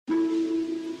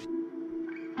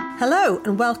Hello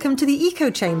and welcome to the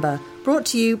Eco Chamber, brought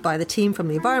to you by the team from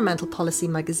the environmental policy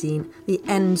magazine, The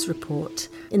ENDS Report.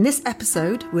 In this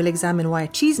episode, we'll examine why a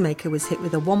cheesemaker was hit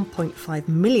with a £1.5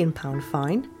 million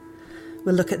fine.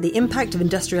 We'll look at the impact of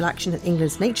industrial action at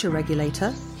England's nature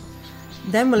regulator.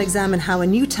 Then we'll examine how a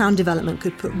new town development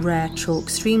could put rare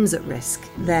chalk streams at risk.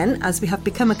 Then, as we have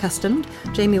become accustomed,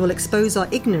 Jamie will expose our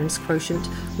ignorance quotient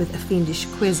with a fiendish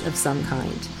quiz of some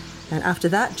kind. And after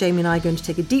that, Jamie and I are going to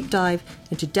take a deep dive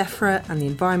into DEFRA and the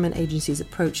Environment Agency's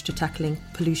approach to tackling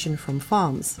pollution from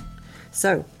farms.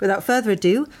 So, without further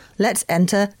ado, let's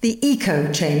enter the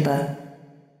Eco Chamber.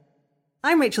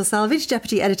 I'm Rachel Salvage,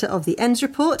 Deputy Editor of the ENDS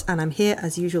Report, and I'm here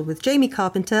as usual with Jamie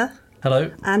Carpenter.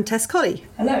 Hello. And Tess Colley.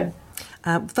 Hello.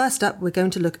 First up, we're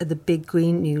going to look at the big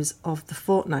green news of the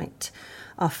fortnight.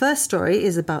 Our first story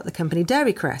is about the company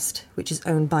Dairy Crest, which is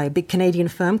owned by a big Canadian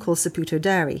firm called Saputo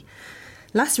Dairy.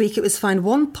 Last week, it was fined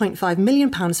 £1.5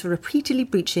 million for repeatedly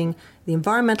breaching the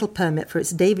environmental permit for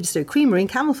its Davidstow Creamery in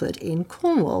Camelford in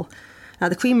Cornwall. Now,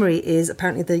 the creamery is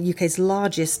apparently the UK's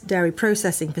largest dairy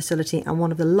processing facility and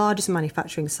one of the largest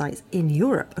manufacturing sites in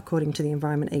Europe, according to the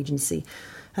Environment Agency.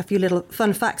 A few little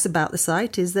fun facts about the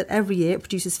site is that every year it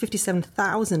produces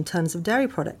 57,000 tonnes of dairy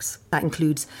products. That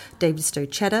includes Davidstow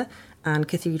cheddar and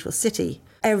Cathedral City.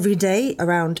 Every day,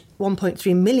 around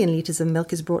 1.3 million litres of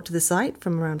milk is brought to the site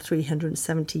from around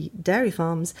 370 dairy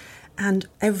farms, and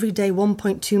every day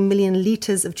 1.2 million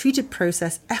litres of treated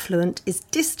process effluent is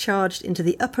discharged into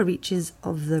the upper reaches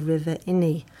of the River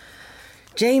Inny.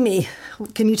 Jamie,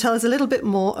 can you tell us a little bit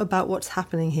more about what's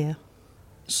happening here?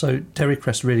 So Dairy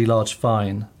Crest's really large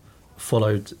fine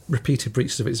followed repeated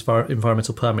breaches of its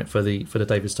environmental permit for the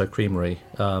Davidstow Creamery.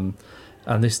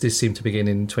 And this seemed to begin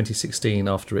in 2016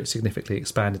 after it significantly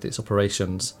expanded its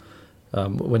operations.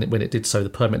 When it did so, the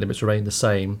permit limits remained the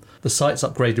same. The site's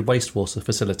upgraded wastewater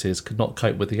facilities could not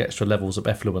cope with the extra levels of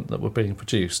effluent that were being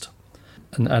produced.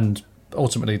 And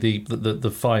ultimately,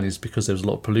 the fine is because there was a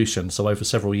lot of pollution. So over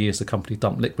several years, the company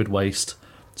dumped liquid waste,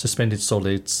 suspended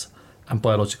solids, and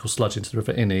biological sludge into the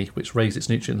River Inny, which raised its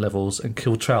nutrient levels and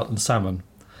killed trout and salmon.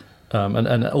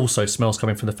 And also smells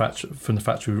coming from the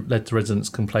factory led to residents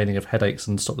complaining of headaches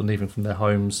and stopped them leaving from their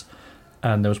homes.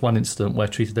 And there was one incident where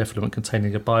treated effluent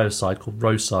containing a biocide called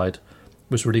roside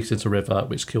was released into the river,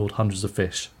 which killed hundreds of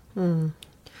fish. Mm.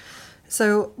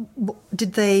 So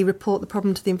did they report the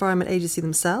problem to the Environment Agency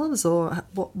themselves, or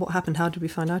what happened? How did we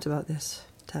find out about this,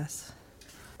 Tess?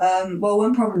 Well,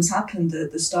 when problems happened,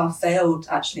 the staff failed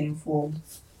to actually inform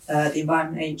the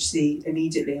Environment Agency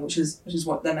immediately, which is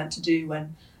what they're meant to do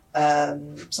when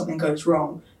something goes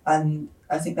wrong. And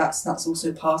I think that's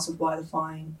also part of why the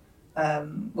fine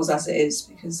was as it is,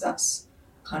 because that's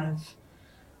kind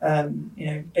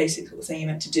of basically the thing you're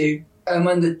meant to do. And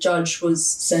when the judge was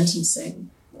sentencing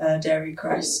Dairy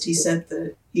Crest, he said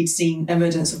that he'd seen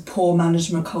evidence of poor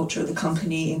management culture at the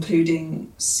company,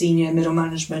 including senior middle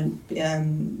management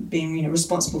being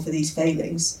responsible for these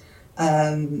failings.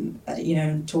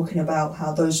 Talking about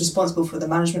how those responsible for the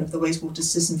management of the wastewater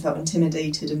system felt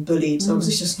intimidated and bullied. So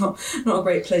obviously it's just not a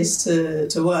great place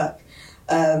to work.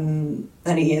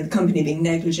 The company being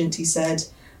negligent, he said,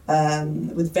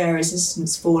 with various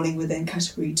incidents falling within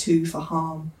category 2 for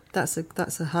harm. That's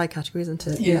a high category, isn't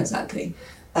it? Yeah, exactly.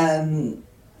 When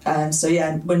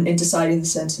in deciding the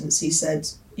sentence, he said,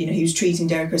 he was treating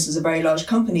Dairy Crest as a very large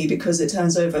company because it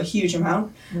turns over a huge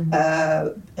amount,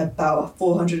 about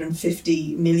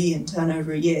 450 million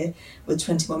turnover a year, with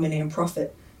 21 million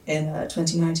profit in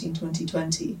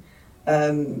 2019-2020.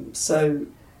 So,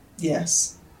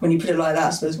 yes, when you put it like that, I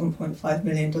suppose 1.5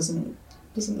 million doesn't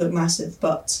look massive,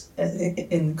 but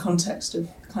in the context of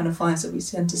kind of fines that we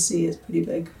tend to see, it's pretty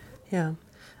big. Yeah.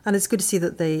 And it's good to see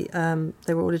that they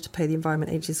were ordered to pay the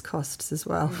Environment Agency's costs as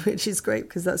well, which is great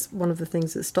because that's one of the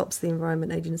things that stops the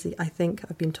Environment Agency, I think,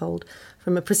 I've been told,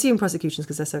 from pursuing prosecutions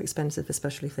because they're so expensive,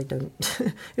 especially if they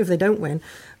don't win,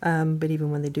 but even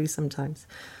when they do sometimes.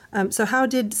 So how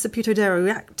did Saputo Dairy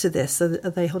react to this? Are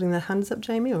they holding their hands up,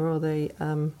 Jamie, or are they...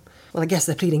 well, I guess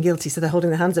they're pleading guilty, so they're holding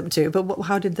their hands up to it, but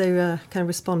how did they kind of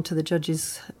respond to the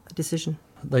judge's decision?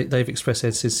 They've expressed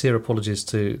their sincere apologies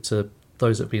to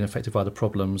those that have been affected by the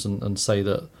problems and say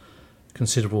that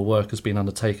considerable work has been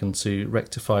undertaken to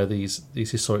rectify these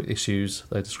historic issues.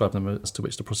 They describe them as to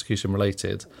which the prosecution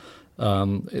related.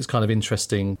 It's kind of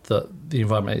interesting that the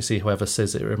Environment Agency, however,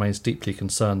 says it remains deeply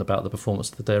concerned about the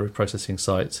performance of the dairy processing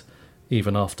site,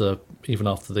 even after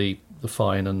the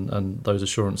fine and those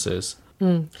assurances.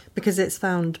 Because it's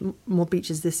found more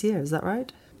breaches this year, is that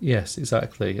right? Yes,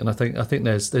 exactly. And I think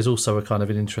there's also a kind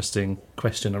of an interesting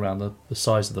question around the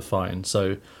size of the fine.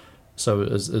 So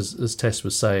as Tess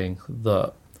was saying,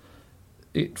 that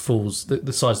it falls,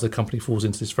 the size of the company falls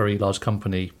into this very large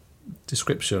company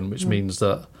description, which means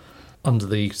that under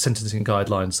the sentencing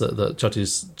guidelines that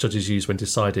judges use when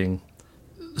deciding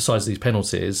the size of these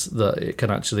penalties, that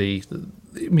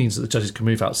it means that the judges can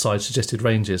move outside suggested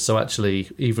ranges. So actually,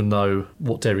 even though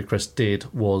what Dairy Crest did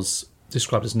was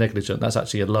described as negligent, that's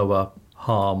actually a lower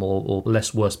harm or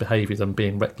less worse behaviour than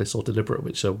being reckless or deliberate,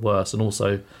 which are worse. And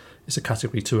also, it's a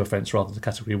Category 2 offence rather than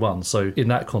Category 1. So in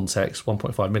that context,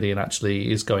 1.5 million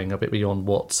actually is going a bit beyond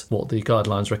what the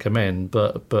guidelines recommend.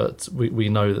 But we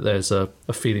know that there's a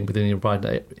feeling within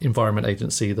the Environment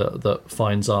Agency that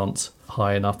fines aren't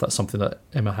high enough. That's something that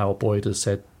Emma Howard-Boyd has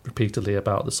said repeatedly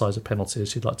about the size of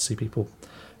penalties. She'd like to see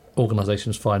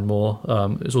organisations fine more.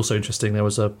 It's also interesting, there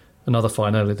was another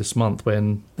fine earlier this month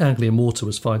when Anglian Water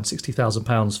was fined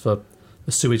 £60,000 for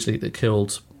a sewage leak that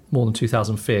killed more than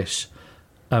 2,000 fish.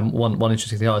 One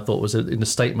interesting thing I thought was that in the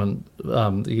statement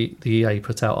the EA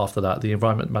put out after that, the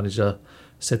environment manager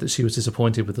said that she was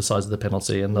disappointed with the size of the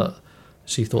penalty and that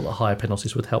she thought that higher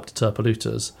penalties would help deter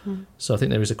polluters. So I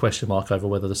think there is a question mark over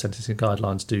whether the sentencing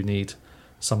guidelines do need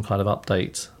some kind of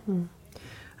update.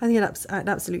 I think it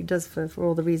absolutely does for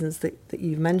all the reasons that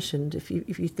you've mentioned. If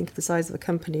you think of the size of a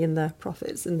company and their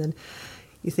profits, and then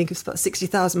you think it's about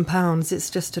 £60,000,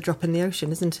 it's just a drop in the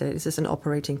ocean, isn't it? It's just an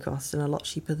operating cost and a lot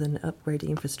cheaper than upgrading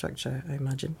infrastructure, I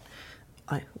imagine.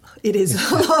 It is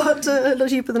a lot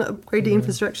cheaper than upgrading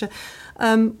infrastructure.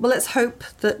 Well, let's hope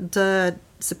that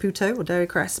Saputo or Dairy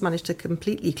Crest manage to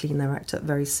completely clean their act up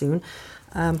very soon,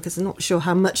 because I'm not sure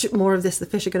how much more of this the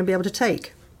fish are going to be able to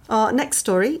take. Our next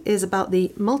story is about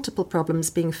the multiple problems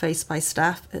being faced by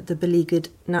staff at the beleaguered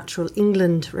Natural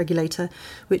England regulator,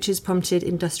 which has prompted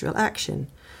industrial action.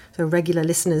 So regular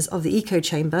listeners of the Eco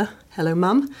Chamber, hello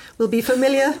mum, will be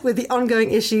familiar with the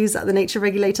ongoing issues at the nature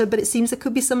regulator, but it seems there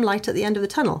could be some light at the end of the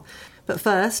tunnel. But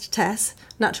first, Tess,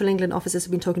 Natural England officers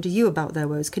have been talking to you about their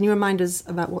woes. Can you remind us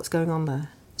about what's going on there?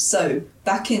 So,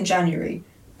 back in January,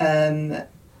 the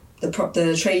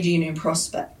trade union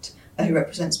Prospect, who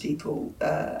represents people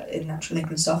in Natural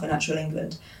England, staff at Natural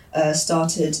England,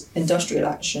 started industrial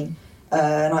action.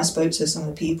 And I spoke to some of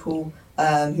the people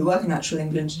who work in Natural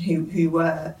England who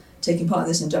were taking part in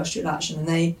this industrial action.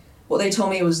 And what they told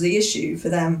me was the issue for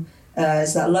them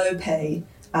is that low pay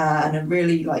and a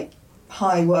really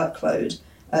high workload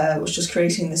was just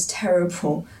creating this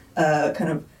terrible kind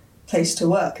of place to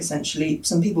work, essentially.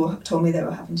 Some people told me they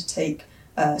were having to take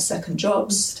second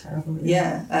jobs. That's terrible.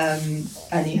 Yeah.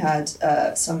 And you had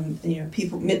some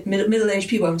people, middle-aged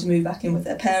people having to move back in with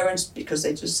their parents because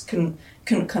they just couldn't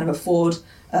kind of afford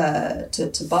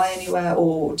to buy anywhere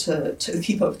or to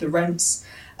keep up with the rents.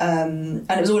 And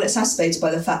it was all exacerbated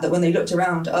by the fact that when they looked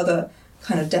around other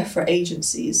kind of DEFRA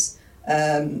agencies,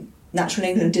 Natural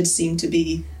England did seem to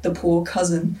be the poor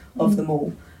cousin of them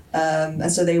all.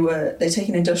 And so they're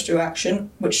taking industrial action,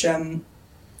 which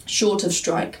short of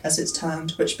strike, as it's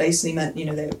termed, which basically meant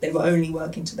they were only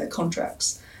working to their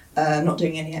contracts, not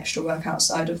doing any extra work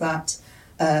outside of that,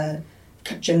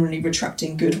 generally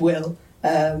retracting goodwill.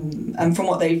 And from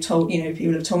what they've told,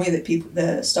 people have told me that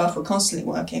the staff were constantly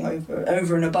working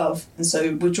over and above, and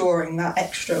so withdrawing that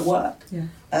extra work would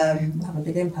have a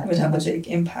big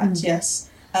impact. Yes.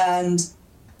 And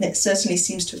it certainly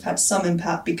seems to have had some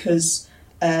impact because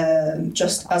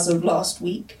just as of last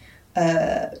week,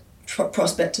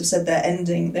 Prospect have said they're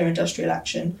ending their industrial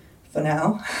action for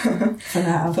now. For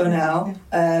now.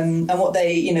 And what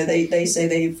they say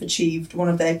they've achieved one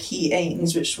of their key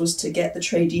aims, which was to get the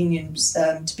trade unions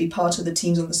to be part of the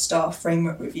teams on the staff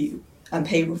framework review and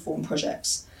pay reform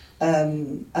projects.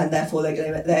 And therefore they're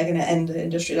going to end the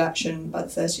industrial action by the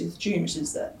 30th of June, which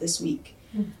is this week.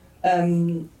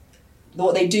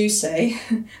 What they do say,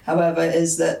 however,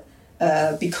 is that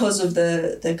because of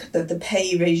the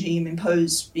pay regime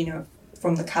imposed,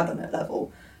 from the cabinet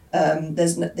level,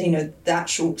 the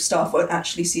actual staff won't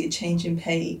actually see a change in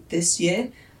pay this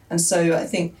year. And so I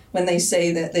think when they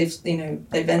say that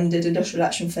they've ended industrial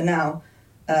action for now,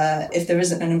 if there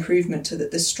isn't an improvement to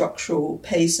the structural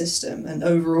pay system and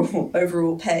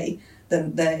overall pay,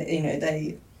 then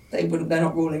they're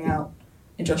not ruling out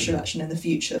industrial action in the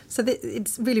future. So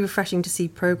it's really refreshing to see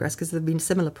progress, because there have been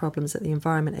similar problems at the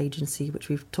Environment Agency, which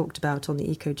we've talked about on the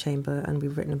Eco Chamber and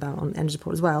we've written about on Energy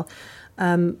Report as well.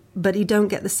 But you don't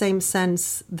get the same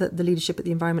sense that the leadership at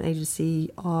the Environment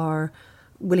Agency are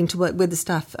willing to work with the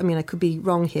staff. I mean, I could be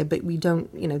wrong here, but we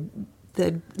don't,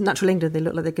 the Natural England, they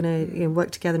look like they're going to work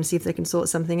together and see if they can sort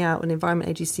something out. And the Environment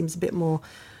Agency seems a bit more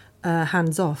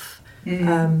hands-off.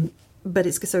 But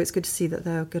it's good to see that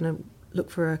they're going to look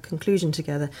for a conclusion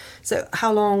together. So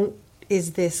how long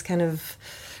is this kind of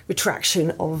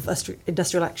retraction of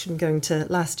industrial action going to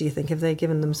last, do you think? Have they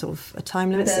given them sort of a time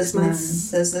limit? There's 6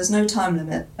 months? there's no time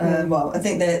limit. Well, I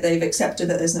think they've accepted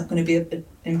that there's not going to be an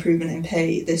improvement in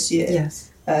pay this year.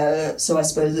 Yes. So I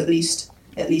suppose at least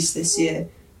this year.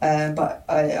 But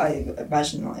I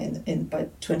imagine by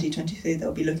 2023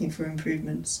 they'll be looking for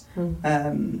improvements.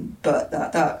 But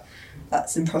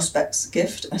that's in prospect's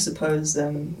gift, I suppose.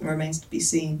 Remains to be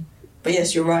seen. But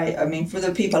yes, you're right. I mean, for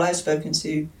the people I've spoken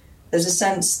to, there's a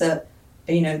sense that,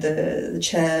 the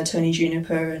chair, Tony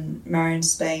Juniper, and Marion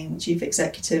Spain, chief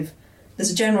executive,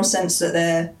 there's a general sense that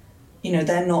they're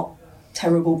not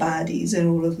terrible baddies in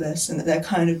all of this, and that they're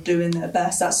kind of doing their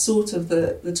best. That's sort of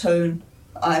the tone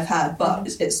I've had, but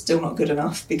it's still not good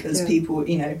enough, because people,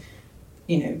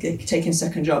 taking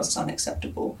second jobs is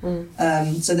unacceptable.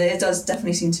 So there does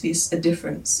definitely seem to be a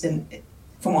difference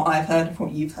from what I've heard and from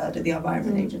what you've heard at the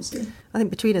Environment Agency. I think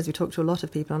between us we talked to a lot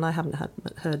of people, and I haven't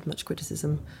heard much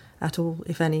criticism at all,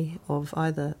 if any, of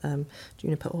either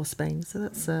Juniper or Spain. So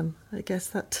that's, I guess,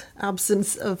 that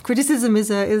absence of criticism is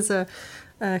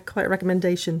quite a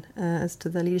recommendation as to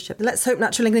their leadership. Let's hope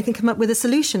Natural England can come up with a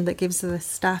solution that gives the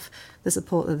staff the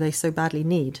support that they so badly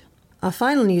need. Our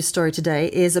final news story today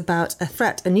is about a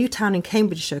threat a new town in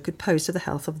Cambridgeshire could pose to the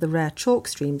health of the rare chalk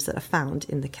streams that are found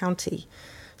in the county.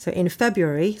 So in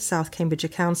February, South Cambridgeshire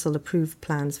Council approved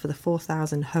plans for the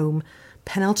 4,000 home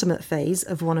penultimate phase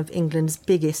of one of England's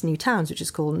biggest new towns, which is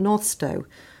called Northstowe.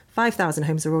 5,000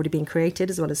 homes are already being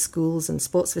created, as well as schools and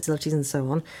sports facilities and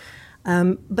so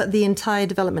on. But the entire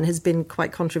development has been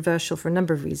quite controversial for a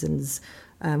number of reasons.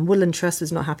 Woodland Trust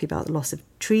was not happy about the loss of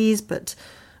trees, but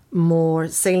more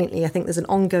saliently, I think there's an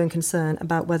ongoing concern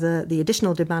about whether the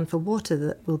additional demand for water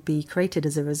that will be created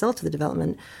as a result of the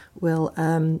development will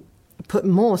put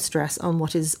more stress on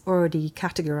what is already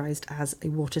categorised as a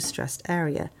water-stressed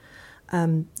area.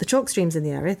 The chalk streams in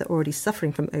the area that are already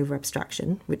suffering from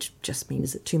over-abstraction, which just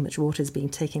means that too much water is being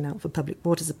taken out for public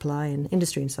water supply and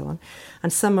industry and so on,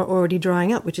 and some are already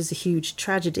drying up, which is a huge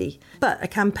tragedy. But a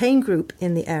campaign group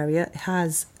in the area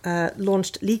has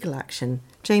launched legal action.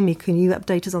 Jamie, can you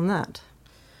update us on that?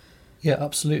 Yeah,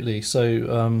 absolutely.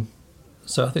 So I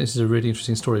think this is a really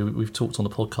interesting story. We've talked on the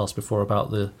podcast before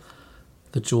about the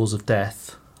jaws of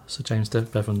death. So James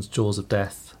Bevan's jaws of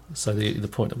death. So the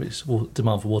point at which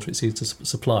demand for water exceeds the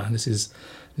supply, and this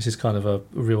is kind of a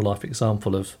real life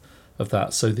example of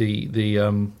that. So the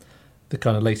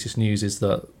kind of latest news is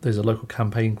that there's a local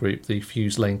campaign group, the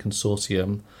Fuse Lane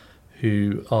Consortium,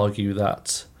 who argue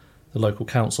that the local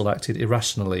council acted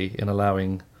irrationally in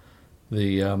allowing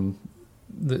the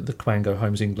Quango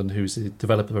Homes England, who's the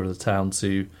developer of the town,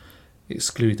 to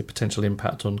exclude the potential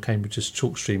impact on Cambridge's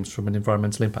chalk streams from an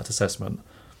environmental impact assessment.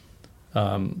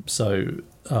 So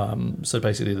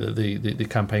basically, the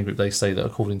campaign group, they say that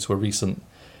according to a recent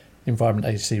Environment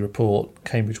Agency report,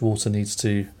 Cambridge Water needs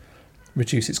to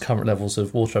reduce its current levels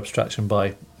of water abstraction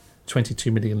by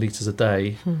 22 million litres a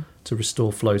day to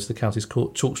restore flow to the county's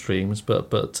chalk streams.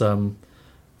 But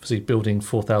obviously, building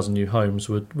 4,000 new homes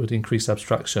would increase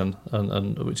abstraction,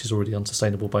 and which is already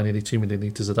unsustainable by nearly 2 million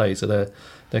litres a day. So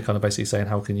they're kind of basically saying,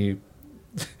 how can you?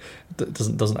 That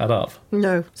doesn't add up.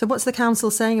 No. So what's the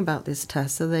council saying about this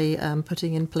test? Are they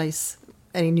putting in place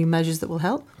any new measures that will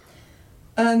help?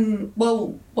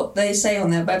 Well, what they say on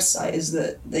their website is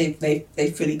that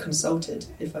they fully consulted,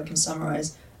 if I can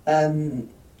summarise.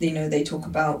 They talk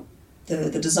about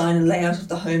the design and layout of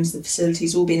the homes, the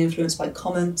facilities, all being influenced by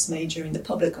comments made during the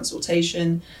public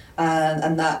consultation,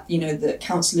 and that, the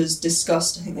councillors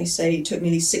discussed, I think they say it took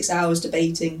nearly 6 hours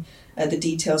debating the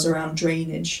details around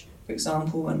drainage, for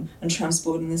example, and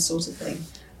transport and this sort of thing.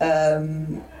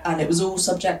 And it was all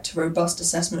subject to robust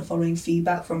assessment following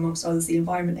feedback from, amongst others, the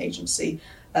Environment Agency.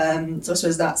 So I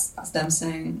suppose that's them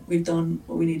saying we've done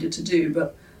what we needed to do,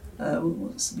 but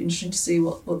it'll be interesting to see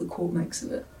what the court makes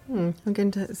of it.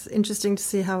 It's interesting to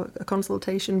see how a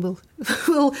consultation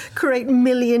will create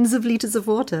millions of litres of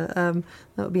water.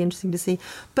 That would be interesting to see.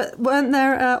 But weren't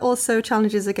there also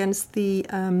challenges against the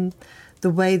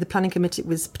way the planning committee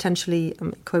was potentially,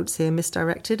 quotes here,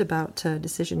 misdirected about a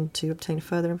decision to obtain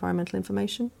further environmental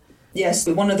information? Yes,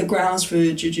 but one of the grounds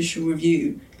for judicial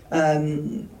review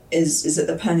is that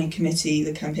the planning committee,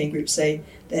 the campaign group, say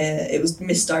it was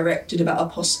misdirected about a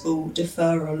possible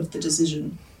deferral of the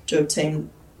decision to obtain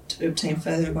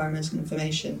further environmental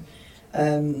information,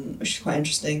 which is quite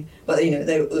interesting. But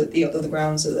the other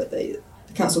grounds are that the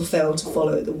council failed to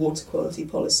follow the water quality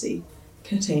policy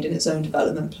contained in its own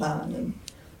development plan,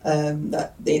 and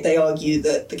that they argue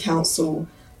that the council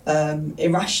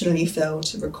irrationally failed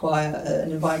to require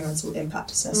an environmental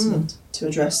impact assessment to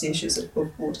address the issues of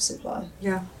water supply.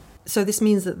 Yeah. So this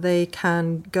means that they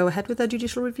can go ahead with their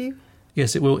judicial review?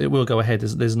 Yes, it will. It will go ahead.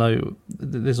 There's not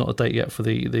a date yet for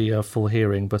the full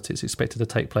hearing, but it's expected to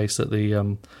take place at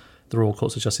the Royal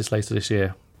Courts of Justice later this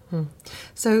year.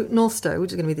 So Northstowe,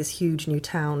 which is going to be this huge new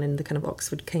town in the kind of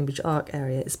Oxford-Cambridge Arc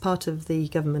area, is part of the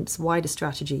government's wider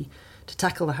strategy to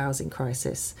tackle the housing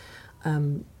crisis,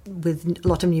 with a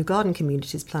lot of new garden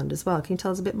communities planned as well. Can you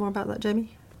tell us a bit more about that,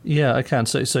 Jamie? Yeah, I can.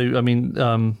 So I mean,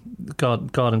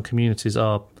 garden communities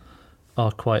are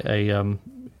quite a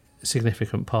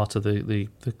significant part of the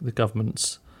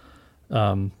government's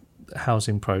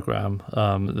housing programme.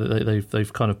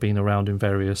 They've kind of been around in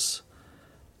various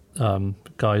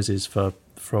guises for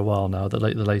a while now. The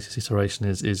latest iteration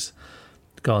is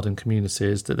garden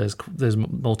communities. That there's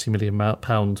multi-million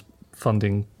pound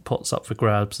funding pots up for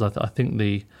grabs. And I think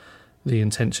the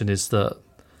intention is that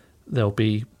there'll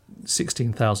be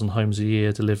 16,000 homes a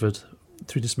year delivered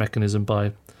through this mechanism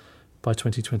by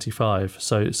 2025.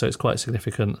 So it's quite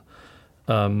significant.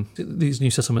 These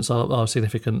new settlements are a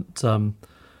significant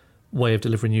way of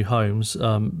delivering new homes.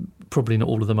 Probably not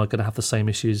all of them are going to have the same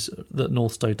issues that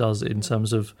Northstowe does in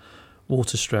terms of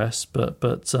water stress, but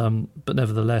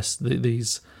nevertheless,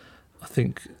 these I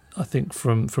think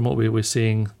from what we're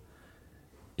seeing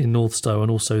in Northstowe,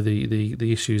 and also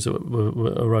the issues that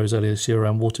arose earlier this year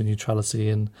around water neutrality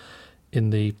in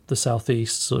the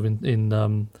southeast, sort of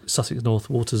in Sussex North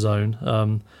water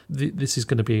zone. This is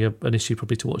going to be an issue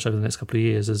probably to watch over the next couple of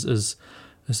years as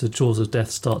the jaws of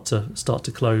death start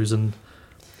to close and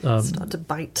start to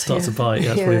bite. Yeah, that's probably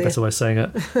a better way of saying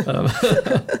it.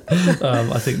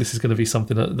 I think this is going to be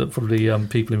something that probably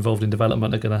people involved in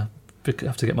development are going to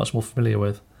have to get much more familiar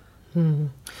with.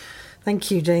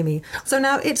 Thank you, Jamie. So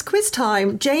now it's quiz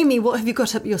time. Jamie, what have you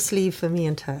got up your sleeve for me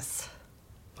and Tess?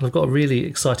 Well, I've got a really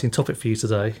exciting topic for you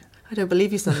today. I don't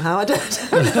believe you somehow. I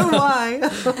don't know why.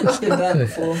 It's been there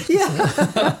before.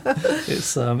 Yeah.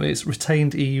 It's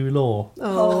retained EU law.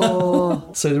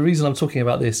 Oh. So the reason I'm talking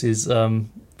about this is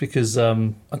because I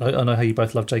know how you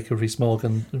both love Jacob Rees-Mogg,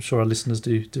 and I'm sure our listeners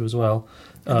do as well.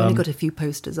 I've only got a few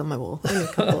posters on my wall. Only a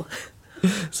couple.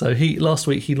 So last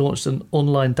week he launched an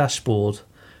online dashboard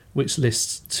which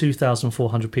lists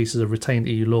 2,400 pieces of retained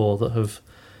EU law that have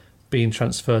been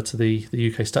transferred to the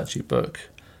UK statute book,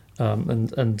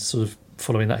 and sort of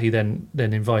following that, he then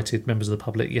invited members of the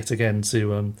public yet again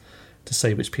to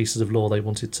say which pieces of law they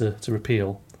wanted to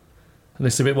repeal. And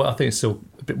it's I think it's still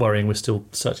a bit worrying. We're still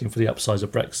searching for the upsides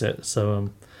of Brexit, so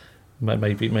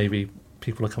maybe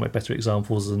people will come with better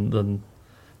examples than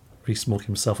Rees-Mogg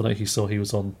himself. I know he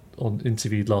was on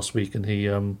interviewed last week, and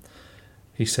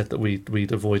he said that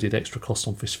we'd avoided extra costs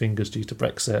on fish fingers due to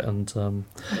Brexit, and oh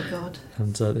God.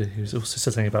 And he was also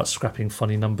said something about scrapping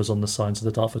funny numbers on the signs of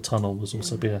the Dartford Tunnel was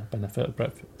also be a benefit of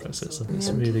Brexit. So it's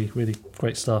really, really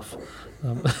great stuff.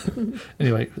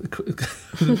 Anyway,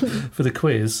 for the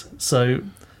quiz, so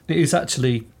it is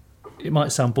actually, it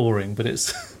might sound boring, but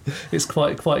it's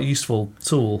quite a useful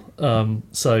tool.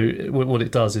 So what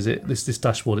it does is this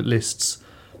dashboard, it lists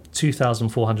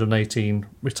 2,418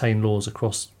 retained laws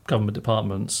across government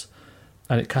departments,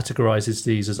 and it categorises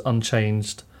these as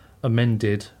unchanged,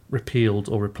 amended, repealed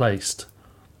or replaced.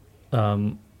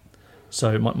 So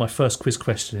my first quiz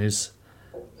question is,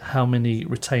 how many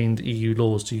retained EU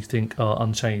laws do you think are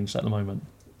unchanged at the moment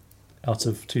out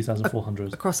of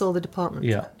 2,400? Across all the departments?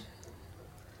 Yeah.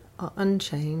 Are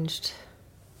unchanged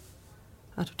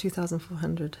out of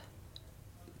 2,400.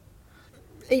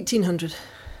 1,800.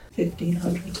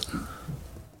 1,500.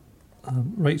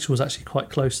 Rachel was actually quite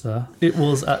close there. It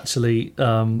was actually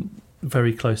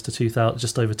very close to 2,000,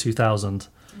 just over 2,000.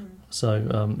 So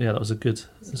that was a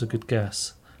good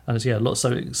guess. And it's lots.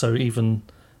 So even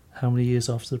how many years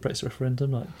after the Brexit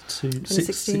referendum? Like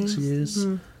 6 years,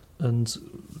 and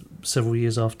several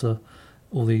years after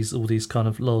all these kind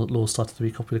of laws started to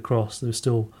be copied across, there was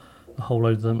still a whole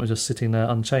load of them are just sitting there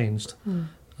unchanged.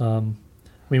 I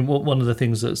mean, one of the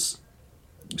things that's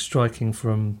striking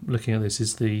from looking at this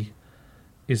is the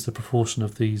proportion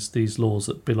of these laws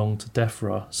that belong to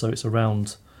DEFRA. So it's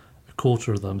around a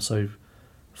quarter of them. So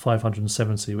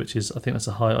 570, which is, I think that's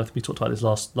a high. I think we talked about this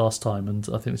last time, and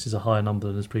I think this is a higher number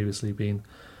than has previously been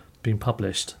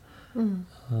published.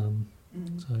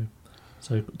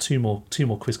 So two more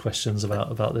quiz questions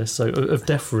about this. So of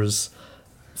DEFRA's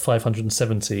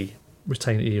 570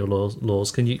 retained EU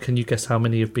laws, can you guess how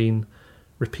many have been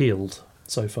repealed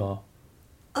so far?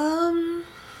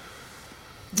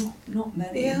 Not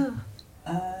many. Yeah.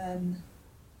 I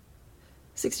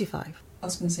 65.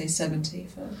 was going to say 70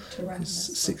 to round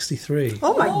this. 63.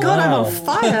 Oh my God, I'm on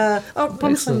fire. I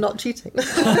promise I'm not cheating.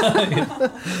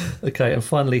 Okay, and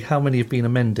finally, how many have been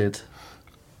amended?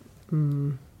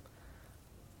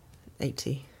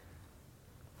 80?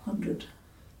 100.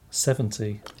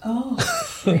 70.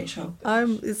 Oh, great job.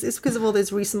 It's because of all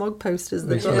those Rees-Mogg posters.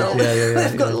 They've got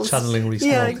Yeah. got little Channeling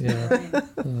Rees-Mogg. Yeah.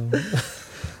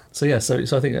 So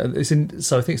I think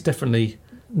it's definitely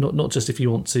not just if you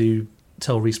want to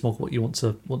tell Rees-Mogg what you want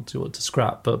to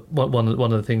scrap, but one of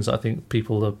the things I think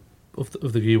people are of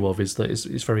the view of is that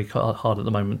it's very hard at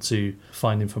the moment to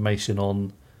find information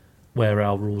on where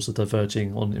our rules are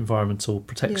diverging on environmental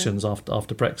protections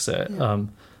after Brexit. Yeah.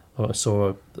 I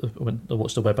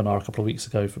watched a webinar a couple of weeks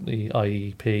ago from the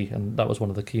IEEP, and that was one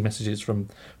of the key messages from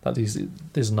that.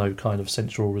 There's no kind of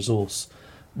central resource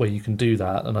where you can do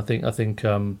that, and I think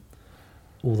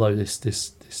although this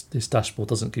dashboard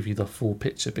doesn't give you the full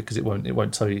picture because it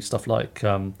won't tell you stuff like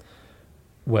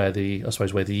where the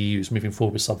EU is moving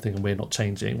forward with something and we're not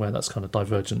changing, where that's kind of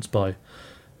divergence by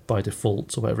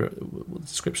default or whatever what the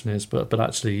description is, but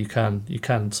actually you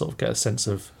can sort of get a sense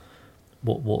of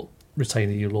what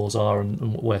retaining EU laws are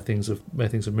and where things have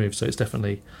moved. So it's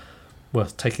definitely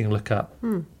worth taking a look at.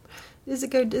 Does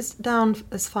it go down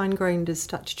as fine grained as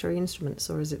statutory instruments,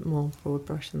 or is it more broad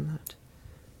brush than that?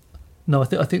 No, I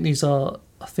think these are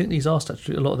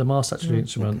statutory. A lot of them are statutory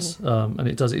instruments, okay. And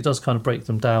it does kind of break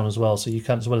them down as well. So you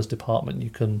can, as well as department, you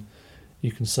can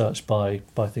search by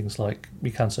things like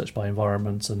you can search by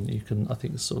environment, and you can, I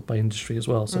think, sort of by industry as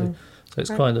well. So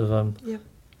it's kind of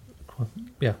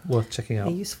worth checking out.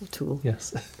 A useful tool.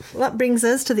 Yes. Well, that brings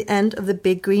us to the end of the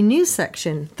Big Green News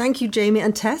section. Thank you, Jamie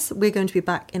and Tess. We're going to be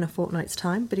back in a fortnight's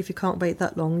time, but if you can't wait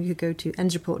that long, you could go to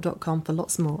endsreport.com for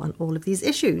lots more on all of these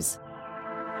issues.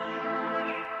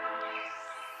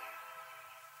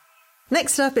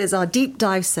 Next up is our deep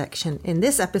dive section. In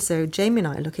this episode, Jamie and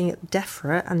I are looking at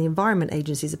DEFRA and the Environment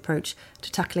Agency's approach to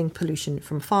tackling pollution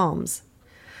from farms.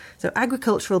 So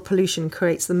agricultural pollution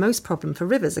creates the most problem for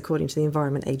rivers, according to the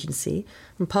Environment Agency,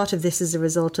 and part of this is a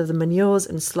result of the manures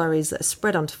and slurries that are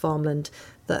spread onto farmland,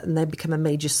 and they become a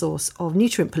major source of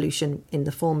nutrient pollution in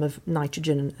the form of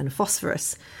nitrogen and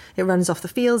phosphorus. It runs off the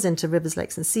fields into rivers,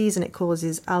 lakes and seas, and it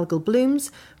causes algal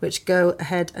blooms, which go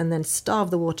ahead and then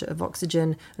starve the water of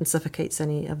oxygen and suffocates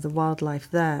any of the wildlife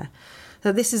there.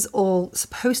 So this is all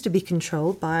supposed to be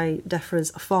controlled by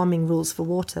DEFRA's farming rules for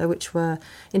water, which were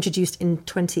introduced in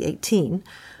 2018.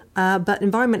 But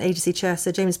Environment Agency Chair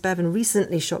Sir James Bevan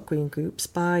recently shocked green groups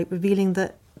by revealing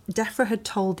that DEFRA had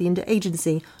told the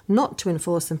agency not to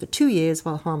enforce them for 2 years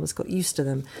while farmers got used to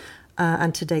them.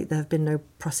 And to date, there have been no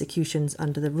prosecutions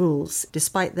under the rules,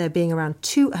 despite there being around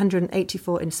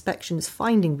 284 inspections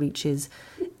finding breaches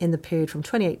in the period from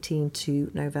 2018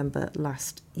 to November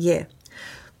last year.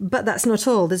 But that's not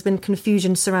all. There's been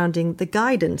confusion surrounding the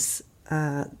guidance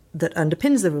that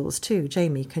underpins the rules too.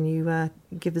 Jamie, can you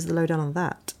give us the lowdown on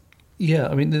that? Yeah,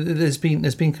 I mean, there's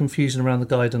been confusion around the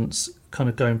guidance kind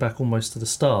of going back almost to the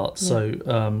start. Yeah.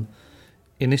 So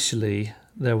initially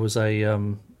there was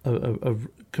a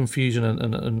confusion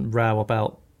and row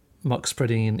about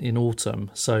muck-spreading in autumn.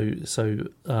 So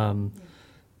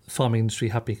farming industry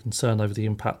had been concerned over the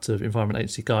impact of Environment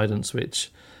Agency guidance, which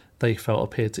they felt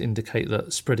appeared to indicate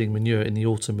that spreading manure in the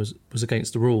autumn was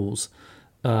against the rules.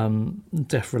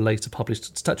 DEFRA later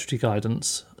published statutory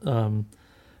guidance,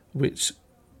 which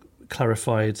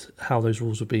clarified how those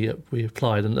rules would be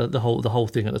applied, and the whole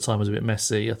thing at the time was a bit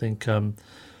messy. I think Sir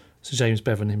James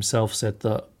Bevan himself said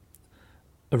that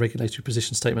a regulatory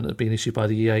position statement that had been issued by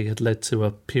the EA had led to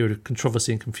a period of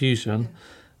controversy and confusion.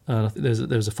 And I think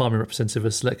there was a farming representative of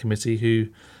a select committee who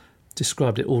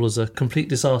described it all as a complete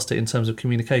disaster in terms of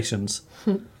communications.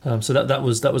 So that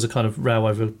was a kind of row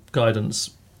over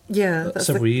guidance.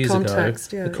 Several years ago.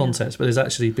 The context, but there's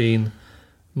actually been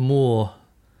more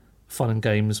fun and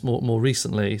games more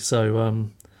recently. So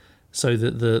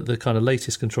the kind of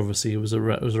latest controversy was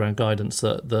around guidance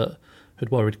that had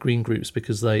worried green groups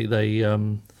because they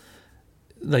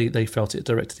felt it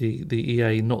directed the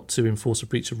EA not to enforce a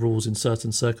breach of rules in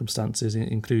certain circumstances,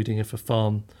 including if a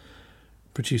farm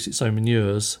produce its own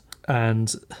manures.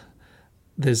 And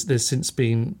there's since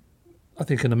been, I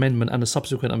think, an amendment and a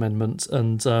subsequent amendment,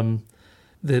 and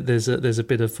there's a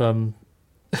bit of I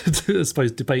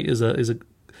suppose debate is a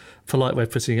polite way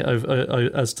of putting it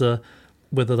over, as to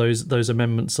whether those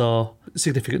amendments are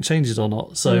significant changes or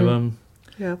not. So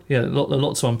a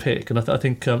lot to unpick, and I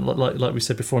think like we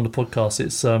said before on the podcast,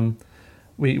 it's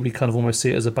we kind of almost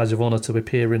see it as a badge of honour to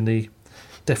appear in the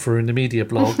DEFRA in the media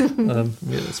blog. I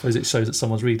suppose it shows that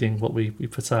someone's reading what we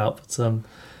put out.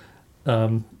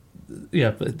 But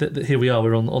here we are.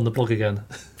 We're on the blog again.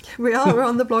 We're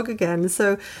on the blog again.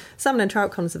 So Salmon and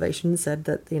Trout Conservation said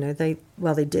that,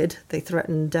 they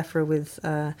threatened DEFRA with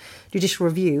judicial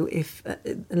review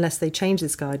unless they change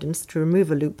this guidance to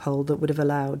remove a loophole that would have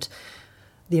allowed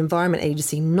the Environment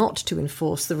Agency not to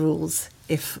enforce the rules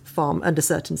if farmed under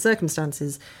certain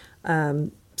circumstances.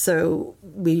 So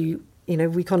we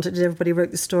contacted everybody,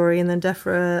 wrote the story, and then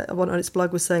DEFRA on its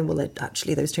blog was saying, well,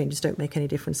 actually those changes don't make any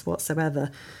difference whatsoever.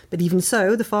 But even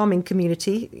so, the farming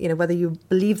community, whether you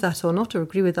believe that or not or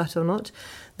agree with that or not,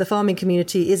 the farming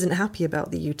community isn't happy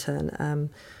about the U-turn.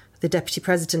 The deputy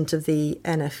president of the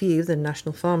NFU, the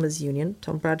National Farmers Union,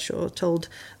 Tom Bradshaw, told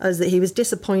us that he was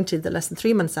disappointed that less than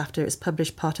 3 months after it was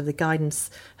published, part of the guidance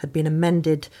had been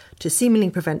amended to seemingly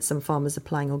prevent some farmers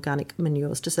applying organic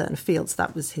manures to certain fields.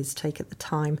 That was his take at the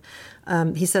time.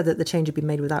 He said that the change had been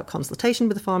made without consultation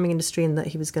with the farming industry and that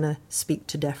he was going to speak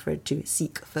to DEFRA to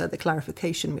seek further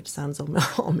clarification, which sounds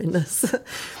ominous.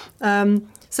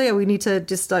 So, we need to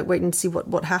just wait and see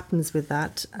what happens with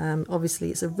that.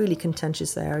 Obviously, it's a really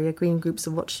contentious area. Green groups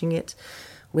are watching it.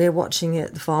 We're watching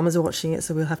it. The farmers are watching it.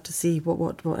 So we'll have to see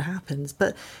what happens.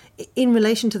 But in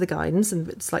relation to the guidance,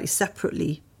 and slightly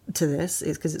separately to this,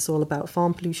 is because it's all about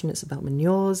farm pollution, it's about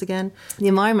manures again. The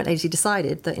Environment Agency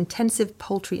decided that intensive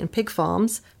poultry and pig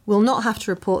farms will not have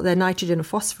to report their nitrogen and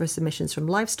phosphorus emissions from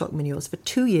livestock manures for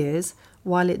 2 years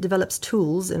while it develops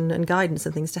tools and guidance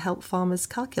and things to help farmers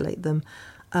calculate them.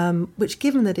 Which,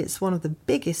 given that it's one of the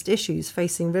biggest issues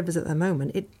facing rivers at the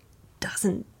moment, it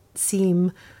doesn't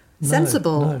seem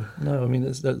sensible. No. I mean,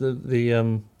 as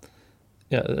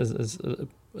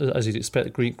you'd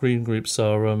expect, green groups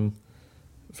are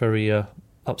very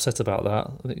upset about that.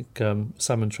 I think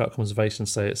Salmon Trout Conservation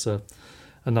say it's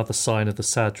another sign of the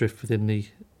sad drift within the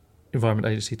Environment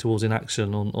Agency towards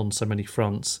inaction on so many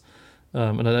fronts.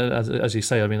 And as you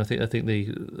say, I mean, I think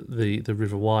the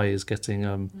River Wye is getting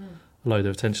a load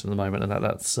of attention at the moment, and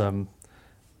that's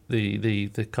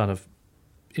the kind of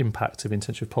impact of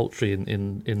intensive poultry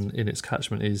in its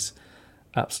catchment is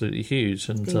absolutely huge.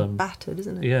 And being battered,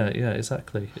 isn't it? Yeah,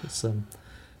 exactly. It's it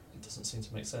doesn't seem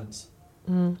to make sense.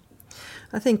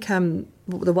 I think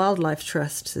the Wildlife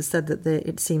Trust has said that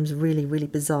it seems really, really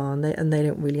bizarre, and they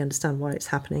don't really understand why it's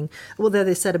happening. Although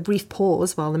they said a brief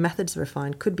pause while the methods are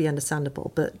refined could be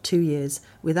understandable, but 2 years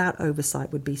without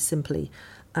oversight would be simply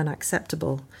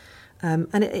unacceptable.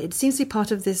 And it seems to be part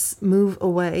of this move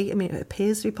away. I mean, it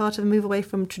appears to be part of a move away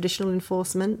from traditional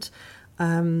enforcement.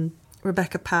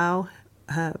 Rebecca Powell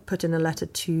put in a letter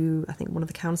to, I think, one of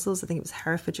the councils, I think it was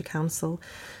Herefordshire Council,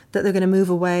 that they're going to move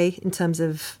away in terms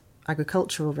of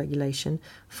agricultural regulation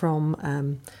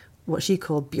from what she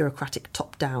called bureaucratic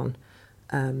top-down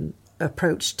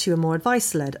approach to a more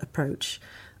advice-led approach.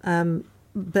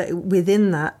 But within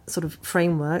that sort of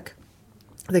framework,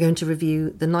 they're going to review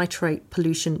the nitrate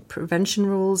pollution prevention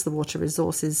rules, the water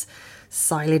resources,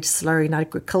 silage, slurry and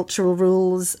agricultural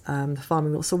rules, the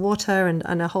farming rules for water,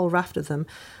 and a whole raft of them,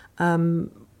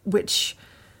 which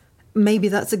maybe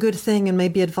that's a good thing and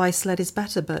maybe advice-led is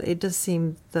better, but it does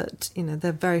seem that,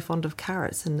 they're very fond of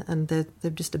carrots and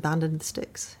they've just abandoned the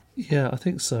sticks. Yeah, I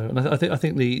think so. And I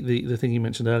think the thing you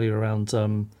mentioned earlier around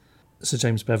Sir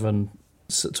James Bevan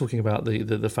talking about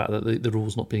the fact that the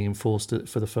rules not being enforced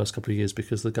for the first couple of years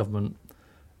because the government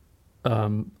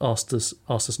asked us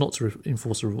not to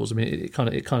enforce the rules. I mean, it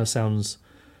kind of sounds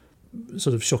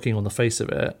sort of shocking on the face of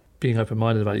it. Being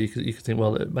open-minded about it, you could think,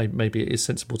 well, maybe it is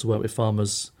sensible to work with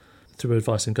farmers through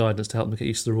advice and guidance to help them get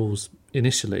used to the rules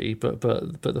initially. But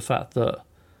the fact that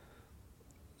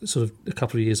sort of a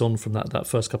couple of years on from that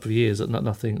first couple of years that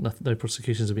no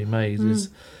prosecutions have been made is.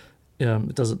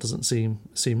 It doesn't seem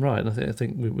right, and I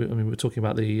think we're talking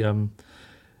about the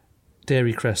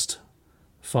Dairy Crest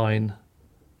fine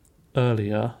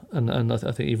earlier, and I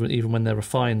think even when there are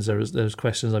fines, there's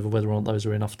questions over whether or not those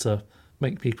are enough to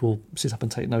make people sit up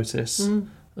and take notice. And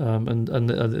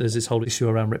there's this whole issue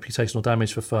around reputational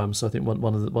damage for firms. So I think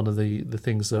one of the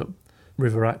things that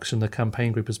River Action, the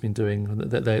campaign group, has been doing,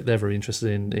 they're very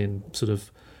interested in sort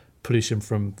of pollution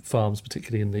from farms,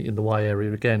 particularly in the Wye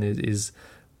area. Again, is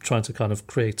trying to kind of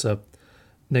create a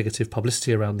negative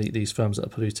publicity around these firms that are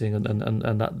polluting,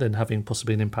 and that then having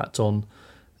possibly an impact on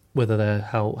whether they're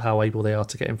how able they are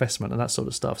to get investment and that sort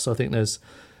of stuff. So I think there's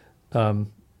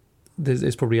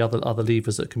probably other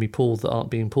levers that can be pulled that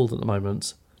aren't being pulled at the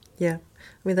moment. Yeah,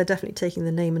 I mean, they're definitely taking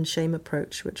the name and shame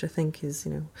approach, which I think is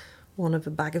one of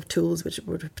a bag of tools which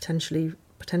would have potentially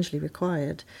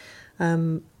required.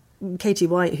 Katie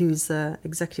White, who's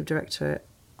executive director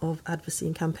of advocacy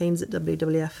and campaigns at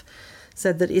WWF,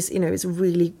 said that it's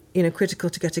really critical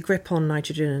to get a grip on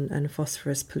nitrogen and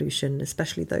phosphorus pollution,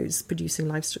 especially those producing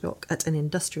livestock at an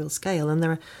industrial scale. And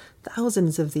there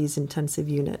thousands of these intensive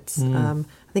units. I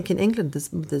think in England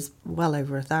there's well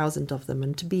over 1,000 of them,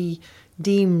 and to be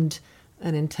deemed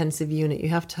an intensive unit, you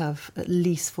have to have at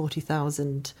least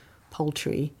 40,000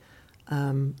 poultry,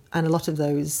 and a lot of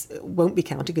those won't be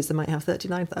counted because they might have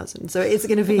 39,000. So it's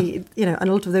going to be, and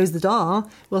a lot of those that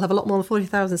will have a lot more than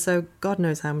 40,000. So God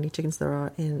knows how many chickens there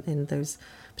are in those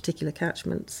particular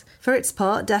catchments. For its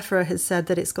part, DEFRA has said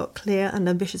that it's got clear and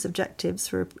ambitious objectives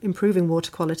for improving water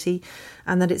quality,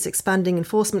 and that it's expanding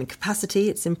enforcement capacity,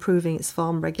 it's improving its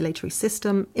farm regulatory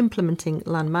system, implementing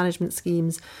land management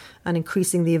schemes, and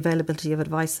increasing the availability of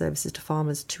advice services to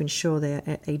farmers to ensure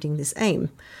they're aiding this aim.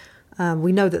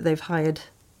 We know that they've hired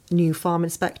new farm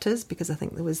inspectors, because I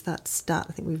think there was that stat,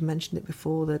 I think we've mentioned it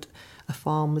before, that a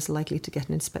farm was likely to get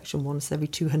an inspection once every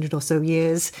 200 or so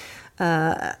years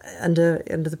under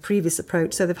the previous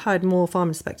approach. So they've hired more farm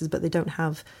inspectors, but they don't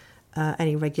have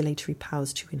any regulatory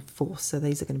powers to enforce. So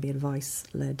these are going to be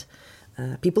advice-led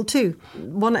people too.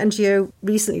 One NGO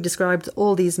recently described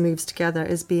all these moves together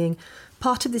as being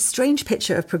part of this strange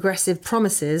picture of progressive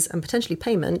promises and potentially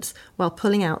payment while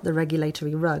pulling out the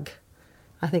regulatory rug.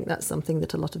 I think that's something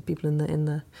that a lot of people in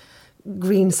the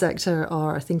green sector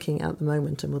are thinking at the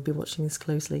moment, and we'll be watching this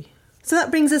closely. So that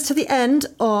brings us to the end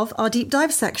of our deep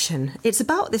dive section. It's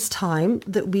about this time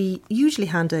that we usually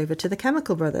hand over to the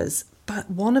Chemical Brothers, but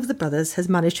one of the brothers has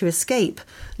managed to escape,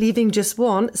 leaving just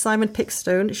one, Simon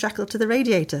Pickstone, shackled to the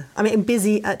radiator.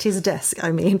 Busy at his desk,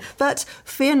 But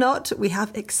fear not, we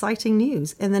have exciting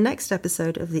news. In the next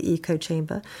episode of the Eco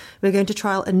Chamber, we're going to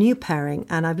trial a new pairing,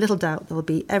 and I've little doubt they'll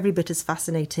be every bit as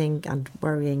fascinating and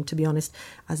worrying, to be honest,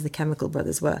 as the Chemical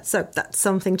Brothers were. So that's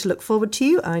something to look forward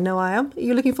to. I know I am. Are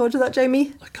you looking forward to that,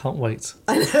 Jamie? I can't wait.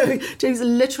 I know. Jamie's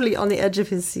literally on the edge of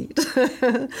his seat.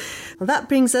 Well, that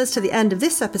brings us to the end of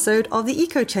this episode of the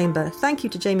Eco Chamber. Thank you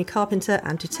to Jamie Carpenter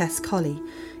and to Tess Colley.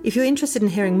 If you're interested in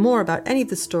hearing more about any of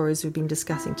the stories we've been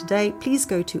discussing today, please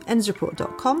go to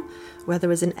ensreport.com, where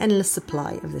there is an endless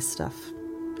supply of this stuff.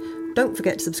 Don't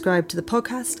forget to subscribe to the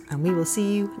podcast, and we will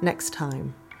see you next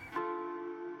time.